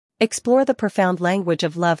Explore the profound language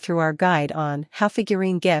of love through our guide on How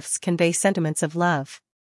Figurine Gifts Convey Sentiments of Love.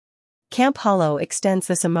 Camp Hollow extends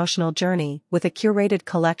this emotional journey with a curated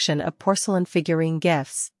collection of porcelain figurine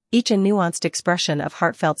gifts, each a nuanced expression of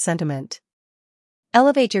heartfelt sentiment.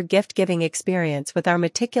 Elevate your gift-giving experience with our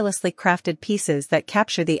meticulously crafted pieces that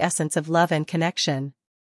capture the essence of love and connection.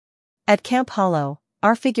 At Camp Hollow,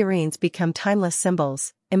 our figurines become timeless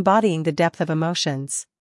symbols, embodying the depth of emotions.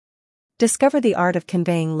 Discover the art of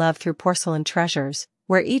conveying love through porcelain treasures,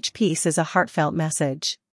 where each piece is a heartfelt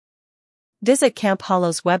message. Visit Camp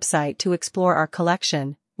Hollow's website to explore our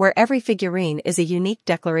collection, where every figurine is a unique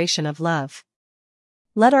declaration of love.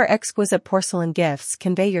 Let our exquisite porcelain gifts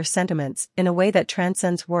convey your sentiments in a way that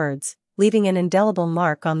transcends words, leaving an indelible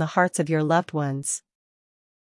mark on the hearts of your loved ones.